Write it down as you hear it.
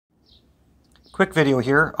Quick video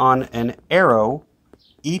here on an Arrow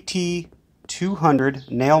ET200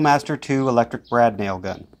 Nail Master 2 electric brad nail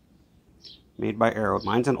gun. Made by Arrow.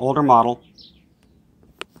 Mine's an older model.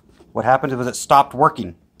 What happened was it stopped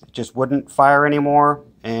working. It just wouldn't fire anymore,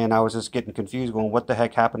 and I was just getting confused going, what the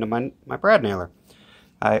heck happened to my brad nailer?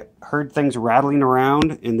 I heard things rattling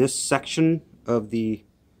around in this section of the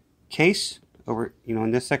case. In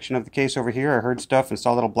this section of the case over here, I heard stuff and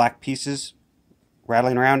saw little black pieces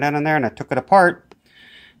rattling around down in there, and I took it apart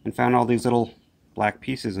and found all these little black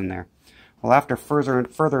pieces in there. Well, after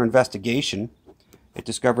further investigation, it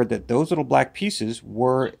discovered that those little black pieces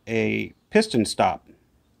were a piston stop.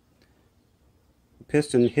 The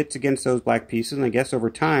piston hits against those black pieces, and I guess over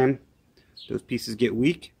time those pieces get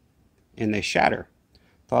weak and they shatter.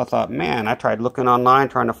 So I thought, man, I tried looking online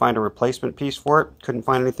trying to find a replacement piece for it, couldn't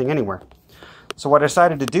find anything anywhere. So what I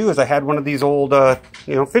decided to do is I had one of these old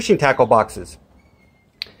fishing tackle boxes.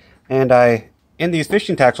 And in these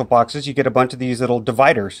fishing tackle boxes, you get a bunch of these little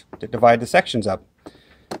dividers that divide the sections up.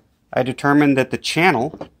 I determined that the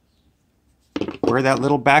channel where that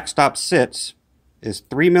little backstop sits is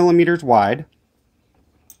 3 millimeters wide,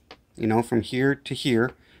 from here to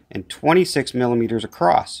here, and 26 millimeters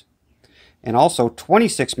across. And also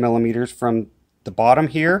 26 millimeters from the bottom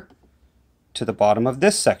here to the bottom of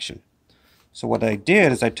this section. So what I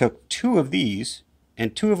did is I took two of these,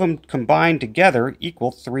 and two of them combined together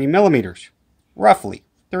equal 3 millimeters. Roughly.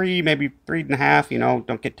 3, maybe 3.5,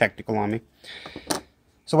 don't get technical on me.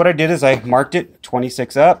 So what I did is I marked it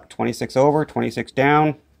 26 up, 26 over, 26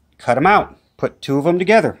 down, cut them out, put two of them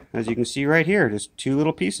together. As you can see right here, just two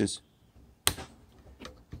little pieces.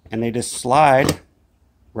 And they just slide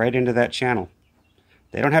right into that channel.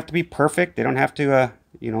 They don't have to be perfect. They don't have to,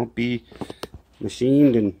 be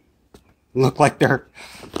machined and look like they're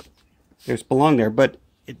belong there, but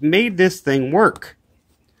it made this thing work.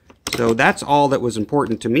 So that's all that was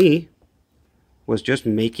important to me, was just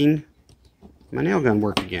making my nail gun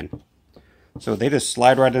work again. So they just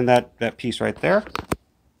slide right in that piece right there,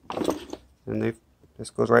 and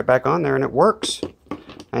this goes right back on there, and it works.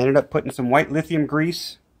 I ended up putting some white lithium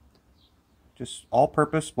grease, just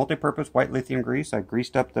all-purpose, multi-purpose white lithium grease. I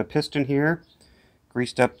greased up the piston here,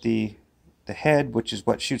 greased up the head, which is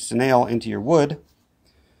what shoots the nail into your wood.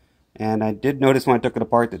 And I did notice when I took it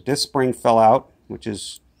apart that this spring fell out, which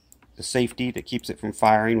is the safety that keeps it from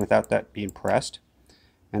firing without that being pressed,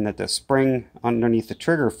 and that the spring underneath the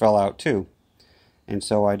trigger fell out too. And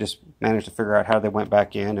so I just managed to figure out how they went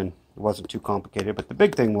back in, and it wasn't too complicated. But the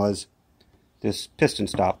big thing was this piston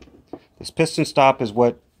stop. This piston stop is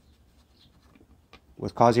what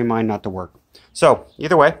was causing mine not to work. So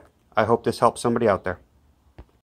either way, I hope this helps somebody out there.